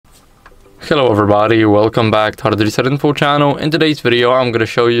Hello everybody, welcome back to HardReset.Info channel. In today's video I'm going to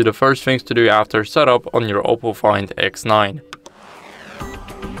show you the first things to do after setup on your OPPO Find X9.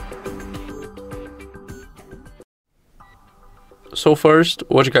 So first,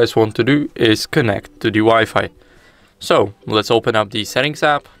 what you guys want to do is connect to the Wi-Fi. So let's open up the settings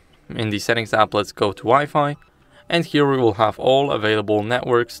app. In the settings app, let's go to Wi-Fi, and here we will have all available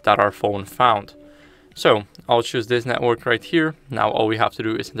networks that our phone found. So I'll choose this network right here. Now all we have to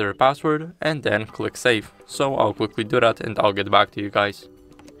do is enter a password and then click save. So I'll quickly do that and I'll get back to you guys.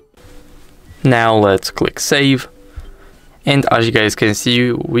 Now let's click save. And as you guys can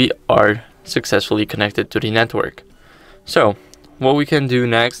see, we are successfully connected to the network. So what we can do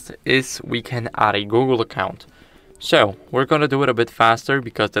next is we can add a Google account. So we're going to do it a bit faster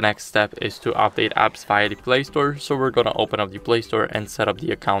because the next step is to update apps via the Play Store. So we're going to open up the Play Store and set up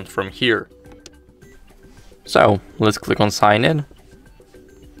the account from here. So let's click on sign in.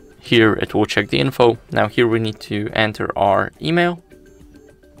 Here it will check the info. Now here we need to enter our email.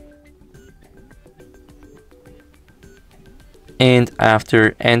 And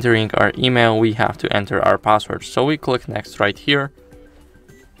after entering our email, we have to enter our password. So we click next right here.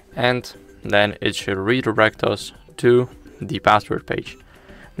 And then it should redirect us to the password page.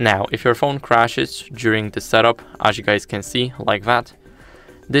 Now, if your phone crashes during the setup, as you guys can see, like that,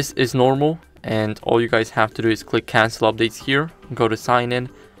 this is normal. And all you guys have to do is click cancel updates here, go to sign in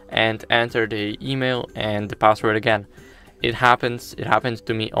and enter the email and the password again. It happens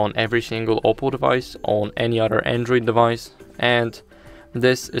to me on every single OPPO device, on any other Android device, and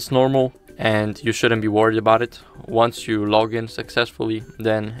this is normal and you shouldn't be worried about it. Once you log in successfully,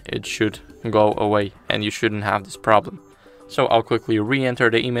 then it should go away and you shouldn't have this problem. So I'll quickly re-enter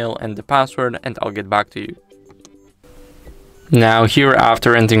the email and the password and I'll get back to you. Now here,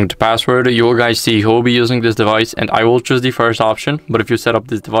 after entering the password, you will guys see who will be using this device, and I will choose the first option. But if you set up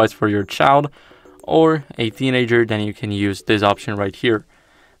this device for your child or a teenager, then you can use this option right here.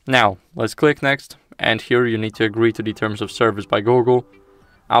 Now let's click next, and here you need to agree to the terms of service by Google.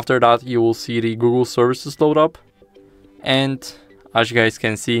 After that, you will see the Google services load up, and as you guys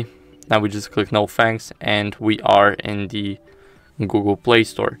can see, now we just click no thanks and we are in the Google Play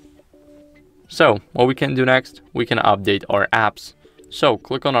Store. So what we can do next, we can update our apps. So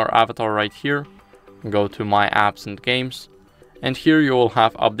click on our avatar right here, go to my apps and games, and here you will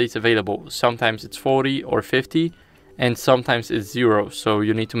have updates available. Sometimes it's 40 or 50 and sometimes it's 0. So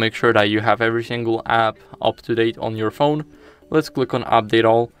you need to make sure that you have every single app up to date on your phone. Let's click on update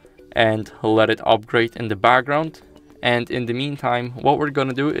all and let it upgrade in the background. And in the meantime, what we're going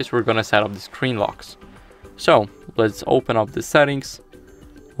to do is we're going to set up the screen locks. So let's open up the settings.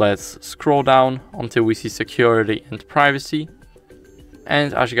 Let's scroll down until we see security and privacy.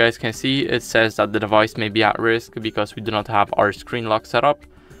 And as you guys can see, it says that the device may be at risk because we do not have our screen lock set up.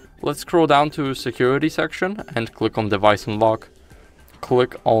 Let's scroll down to security section and click on device unlock.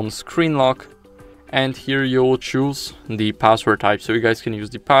 Click on screen lock. And here you will choose the password type. So you guys can use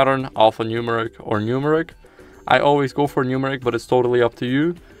the pattern, alphanumeric or numeric. I always go for numeric, but it's totally up to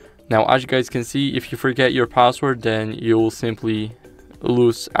you. Now, as you guys can see, if you forget your password, then you'll simply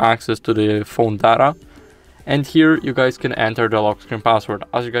lose access to the phone data. And here you guys can enter the lock screen password.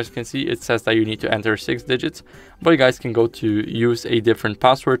 As you guys can see, it says that you need to enter 6 digits, but you guys can go to use a different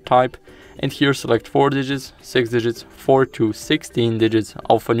password type, and here select 4 digits, 6 digits, 4 to 16 digits,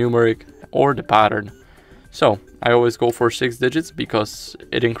 alphanumeric or the pattern. So I always go for 6 digits because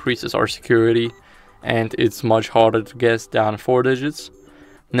it increases our security and it's much harder to guess than 4 digits.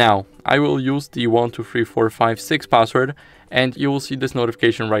 Now I will use the 1 2 3 4 5 6 password, and you will see this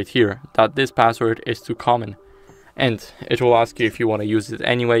notification right here that this password is too common, and it will ask you if you want to use it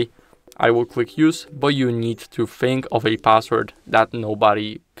anyway. I will click use, but you need to think of a password that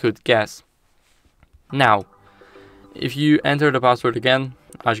nobody could guess. Now if you enter the password again,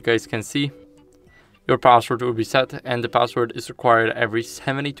 as you guys can see, your password will be set, and the password is required every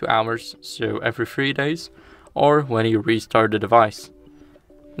 72 hours, so every 3 days, or when you restart the device.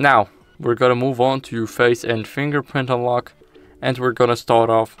 Now we're gonna move on to face and fingerprint unlock, and we're gonna start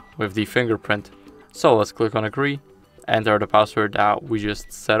off with the fingerprint. So let's click on agree, enter the password that we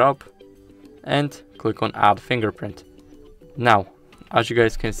just set up, and click on add fingerprint. Now as you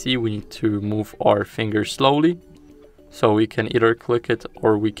guys can see, we need to move our finger slowly, so we can either click it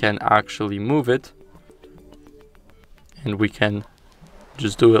or we can actually move it, and we can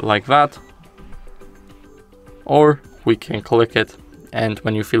just do it like that, or we can click it, and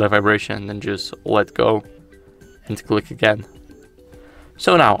when you feel a vibration, then just let go and click again.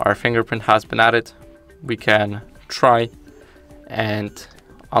 So now our fingerprint has been added. We can try and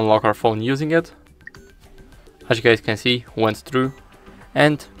unlock our phone using it. As you guys can see, went through.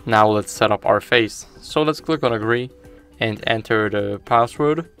 And now let's set up our face. So let's click on agree and enter the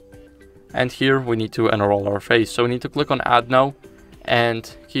password. And here we need to enroll our face. So we need to click on add now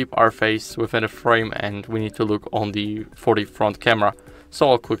and keep our face within a frame, and we need to look on for the front camera. So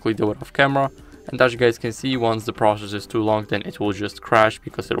I'll quickly do it off camera. And as you guys can see, once the process is too long, then it will just crash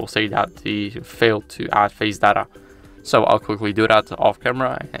because it will say that the failed to add face data. So I'll quickly do that off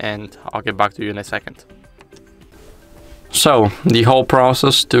camera and I'll get back to you in a second. So the whole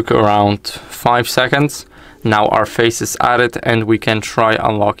process took around 5 seconds. Now our face is added and we can try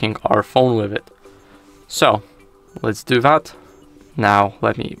unlocking our phone with it. So let's do that. Now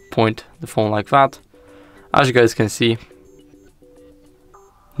let me point the phone like that. As you guys can see,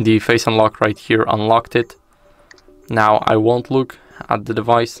 the face unlock right here unlocked it. Now I won't look at the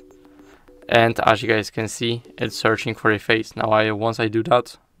device, and as you guys can see, it's searching for a face. Now once I do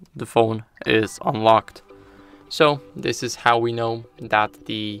that, the phone is unlocked. So this is how we know that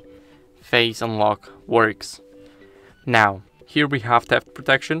the face unlock works. Now here we have theft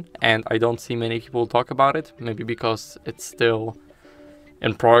protection, and I don't see many people talk about it, maybe because it's still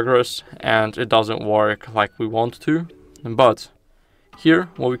in progress and it doesn't work like we want to. But here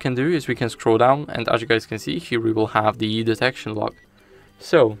what we can do is we can scroll down, and as you guys can see, here we will have the detection lock.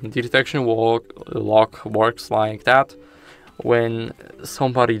 So the detection lock works like that. When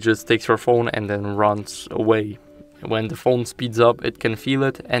somebody just takes your phone and then runs away, when the phone speeds up, it can feel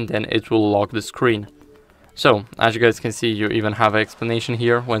it and then it will lock the screen. So as you guys can see, you even have an explanation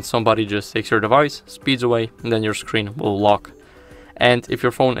here. When somebody just takes your device, speeds away, then your screen will lock. And if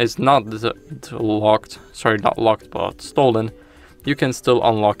your phone is not locked but stolen, you can still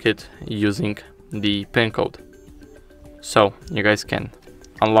unlock it using the PIN code. So you guys can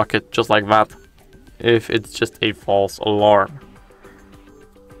unlock it just like that if it's just a false alarm.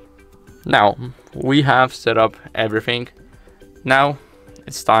 Now we have set up everything. Now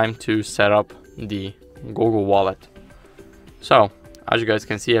it's time to set up the Google Wallet. So as you guys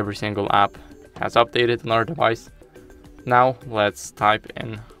can see, every single app has updated on our device. Now let's type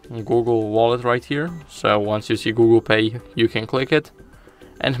in Google Wallet right here. So once you see Google Pay, you can click it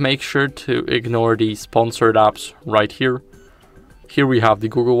and make sure to ignore the sponsored apps right here. Here we have the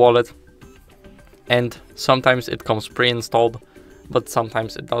Google Wallet, and sometimes it comes pre-installed, but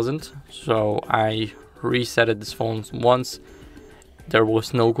sometimes it doesn't. So I resetted this phone once, there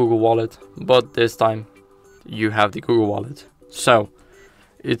was no Google Wallet, but this time you have the Google Wallet. So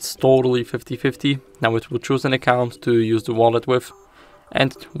it's totally 50-50. Now it will choose an account to use the wallet with,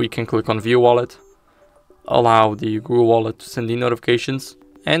 and we can click on View Wallet, allow the Google Wallet to send the notifications,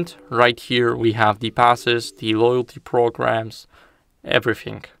 and right here we have the passes, the loyalty programs,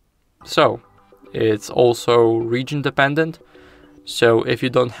 everything. So it's also region dependent. So if you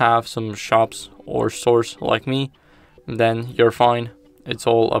don't have some shops or stores like me, then you're fine. It's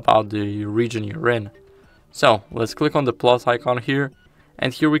all about the region you're in. So let's click on the plus icon here,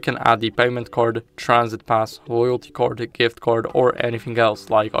 and here we can add the payment card, transit pass, loyalty card, gift card, or anything else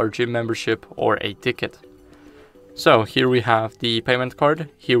like our gym membership or a ticket. So here we have the payment card.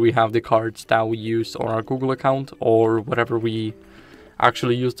 Here we have the cards that we use on our Google account or whatever we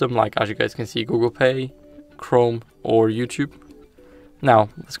actually use them, like as you guys can see, Google Pay, Chrome, or YouTube. Now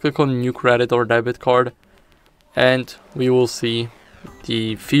let's click on new credit or debit card, and we will see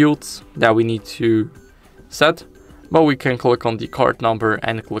the fields that we need to set, but we can click on the card number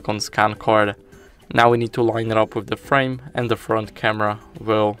and click on scan card. Now we need to line it up with the frame, and the front camera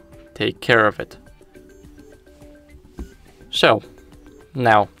will take care of it. So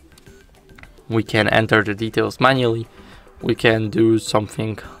now we can enter the details manually. We can do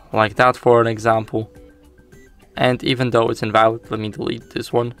something like that for an example, and even though it's invalid, let me delete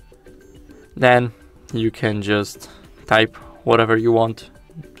this one. Then you can just type whatever you want.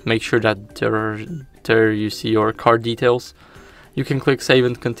 Make sure that there you see your card details. You can click save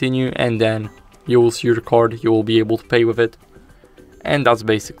and continue, and then you will see your card. You will be able to pay with it, and that's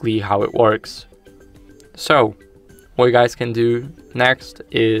basically how it works. So what you guys can do next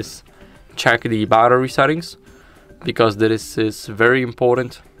is check the battery settings, because this is very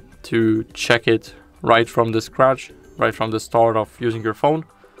important to check it right from the scratch, right from the start of using your phone.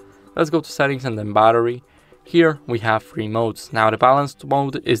 Let's go to settings and then battery. Here we have 3 modes. Now the balanced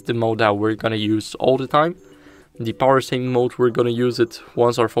mode is the mode that we're gonna use all the time. The power saving mode, we're gonna use it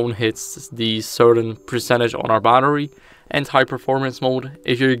once our phone hits the certain percentage on our battery. And high performance mode,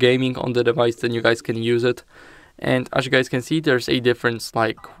 if you're gaming on the device, then you guys can use it. And as you guys can see, there's a difference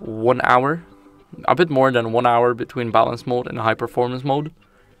like 1 hour, a bit more than 1 hour between balance mode and high performance mode.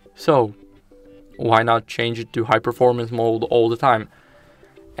 So why not change it to high performance mode all the time?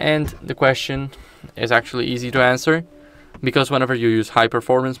 And the question is actually easy to answer. because whenever you use high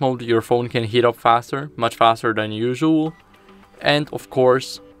performance mode, your phone can heat up faster, much faster than usual. And of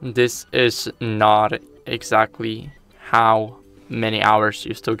course, this is not exactly how many hours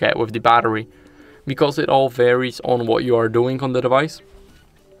you still get with the battery, because it all varies on what you are doing on the device,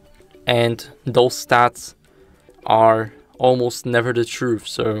 and those stats are almost never the truth.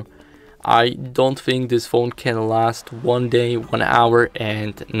 So I don't think this phone can last 1 day, 1 hour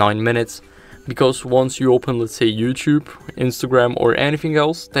and 9 minutes, because once you open, let's say, YouTube, Instagram or anything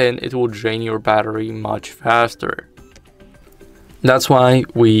else, then it will drain your battery much faster. That's why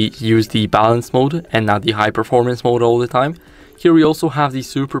we use the balanced mode and not the high performance mode all the time. Here we also have the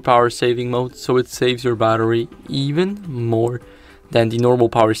super power saving mode, so it saves your battery even more than the normal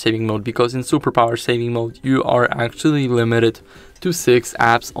power saving mode, because in super power saving mode you are actually limited to 6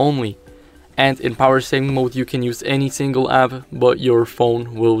 apps only. And in power saving mode you can use any single app, but your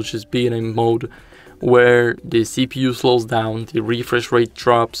phone will just be in a mode where the CPU slows down, the refresh rate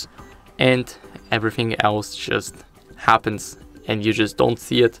drops, and everything else just happens and you just don't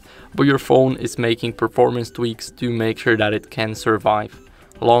see it, but your phone is making performance tweaks to make sure that it can survive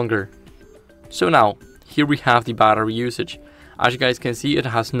longer. So now, here we have the battery usage. As you guys can see, it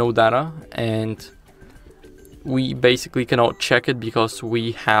has no data, and we basically cannot check it because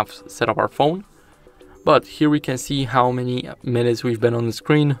we have set up our phone. But here we can see how many minutes we've been on the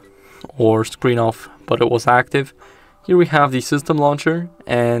screen, or screen off, but it was active. Here we have the system launcher,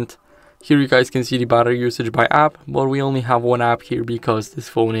 and here you guys can see the battery usage by app, but we only have one app here because this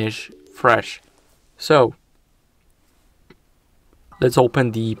phone is fresh. So let's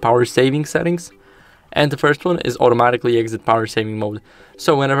open the power saving settings, and the first one is automatically exit power saving mode.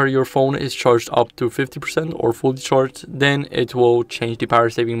 So whenever your phone is charged up to 50% or fully charged, then it will change the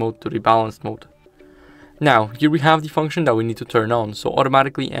power saving mode to the balanced mode. Now here we have the function that we need to turn on, so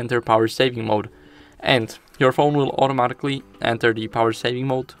automatically enter power saving mode, and your phone will automatically enter the power saving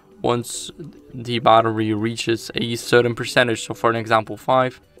mode once the battery reaches a certain percentage. So for an example,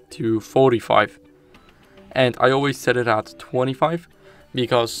 5 to 45, and I always set it at 25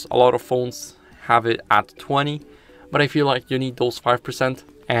 because a lot of phones have it at 20, but I feel like you need those 5%,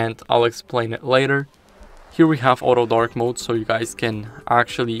 and I'll explain it later. Here we have auto dark mode, so you guys can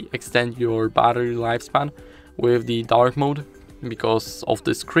actually extend your battery lifespan with the dark mode because of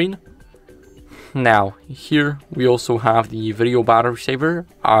the screen. Now here we also have the video battery saver.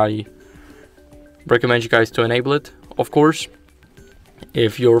 I recommend you guys to enable it. Of course,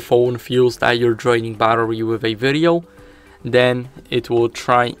 if your phone feels that you're draining battery with a video, then it will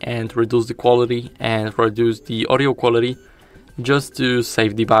try and reduce the quality and reduce the audio quality just to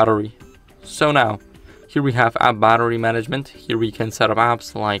save the battery. So now here we have app battery management. Here we can set up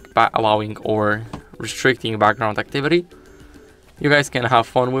apps like allowing or restricting background activity. You guys can have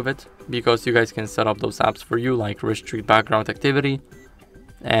fun with it because you guys can set up those apps for you, like restrict background activity,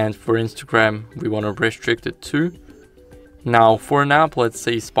 and for Instagram we want to restrict it too. Now for an app, let's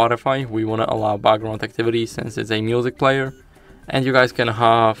say Spotify, we want to allow background activity since it's a music player, and you guys can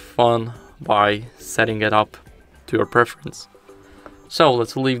have fun by setting it up to your preference. So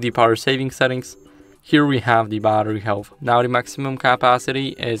let's leave the power saving settings. Here we have the battery health. Now the maximum capacity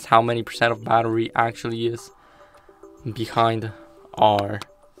is how many percent of battery actually is behind our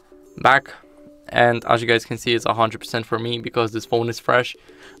back, and as you guys can see, it's 100% for me because this phone is fresh.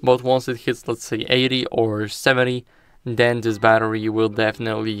 But once it hits, let's say 80 or 70, then this battery will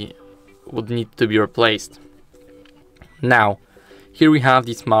definitely would need to be replaced. Now here we have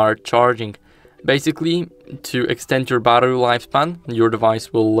the smart charging. Basically, to extend your battery lifespan, your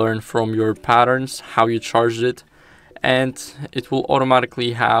device will learn from your patterns how you charged it, and it will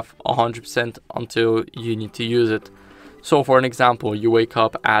automatically have 100% until you need to use it. So for an example, you wake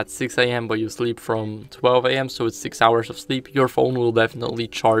up at 6 AM but you sleep from 12 AM, so it's 6 hours of sleep. Your phone will definitely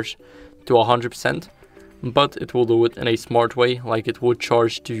charge to 100%, but it will do it in a smart way, like it would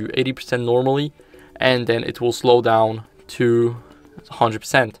charge to 80% normally, and then it will slow down to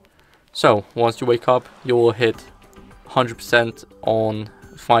 100%. So once you wake up, you will hit 100% on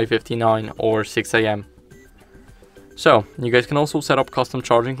 5:59 or 6 AM. So you guys can also set up custom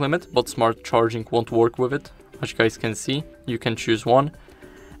charging limit, but smart charging won't work with it. As you guys can see, you can choose one,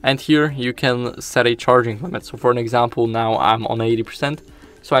 and here you can set a charging limit. So for an example, now I'm on 80%,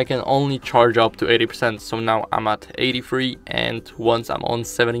 so I can only charge up to 80%. So now I'm at 83, and once I'm on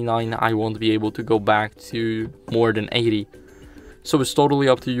 79, I won't be able to go back to more than 80. So it's totally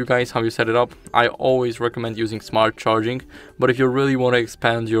up to you guys how you set it up. I always recommend using smart charging, but if you really want to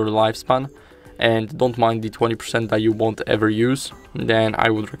expand your lifespan and don't mind the 20% that you won't ever use, then I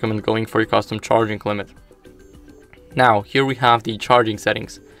would recommend going for a custom charging limit. Now here we have the charging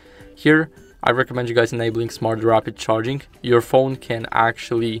settings. Here I recommend you guys enabling smart rapid charging. Your phone can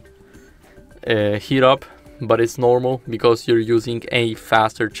actually heat up, but it's normal because you're using a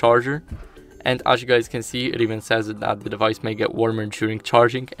faster charger. And as you guys can see, it even says that the device may get warmer during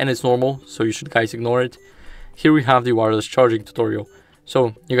charging, and it's normal, so you should guys ignore it. Here we have the wireless charging tutorial.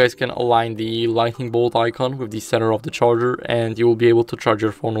 So you guys can align the lightning bolt icon with the center of the charger, and you will be able to charge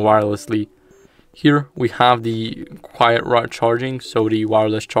your phone wirelessly. Here we have the quiet charging, so the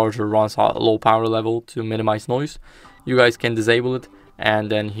wireless charger runs at a low power level to minimize noise. You guys can disable it,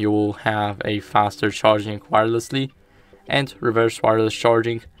 and then you will have a faster charging wirelessly. And reverse wireless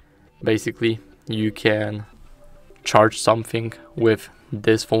charging, basically you can charge something with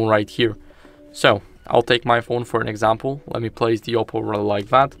this phone right here. So I'll take my phone for an example. Let me place the OPPO like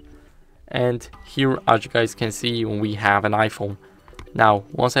that, and here, as you guys can see, we have an iPhone. Now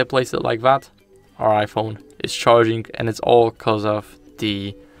once I place it like that, our iPhone is charging, and it's all because of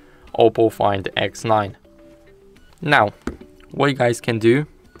the OPPO Find X9. Now what you guys can do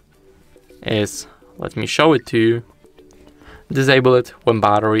is, let me show it to you, disable it when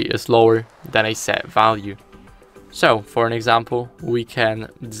battery is lower than a set value. So for an example, we can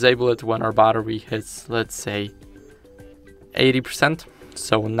disable it when our battery hits, let's say, 80%.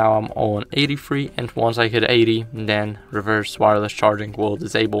 So now I'm on 83, and once I hit 80, then reverse wireless charging will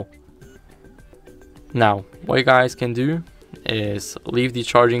disable. Now what you guys can do is leave the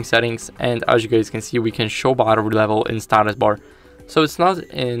charging settings, and as you guys can see, we can show battery level in status bar. So it's not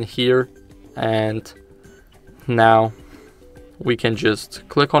in here, and now we can just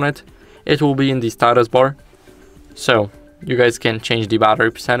click on it. It will be in the status bar. So you guys can change the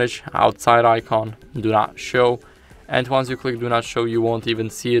battery percentage, outside icon, do not show, and once you click do not show, you won't even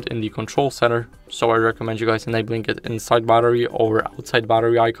see it in the control center. So I recommend you guys enabling it inside battery or outside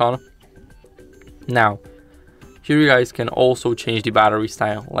battery icon. Now here you guys can also change the battery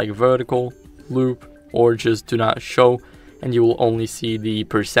style, like vertical, loop, or just do not show, and you will only see the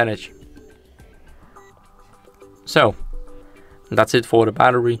percentage. So that's it for the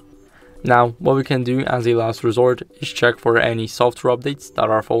battery. Now what we can do as a last resort is check for any software updates that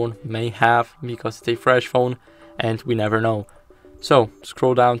our phone may have, because it's a fresh phone and we never know. So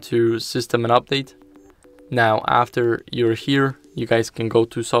scroll down to system and update. Now after you're here, you guys can go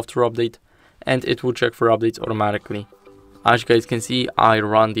to software update, and it will check for updates automatically. As you guys can see, I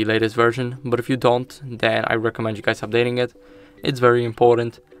run the latest version, but if you don't, then I recommend you guys updating it. It's very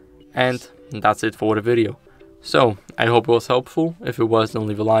important. And that's it for the video. So I hope it was helpful. If it was, then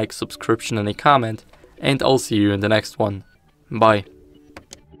leave a like, subscription, and a comment, and I'll see you in the next one. Bye.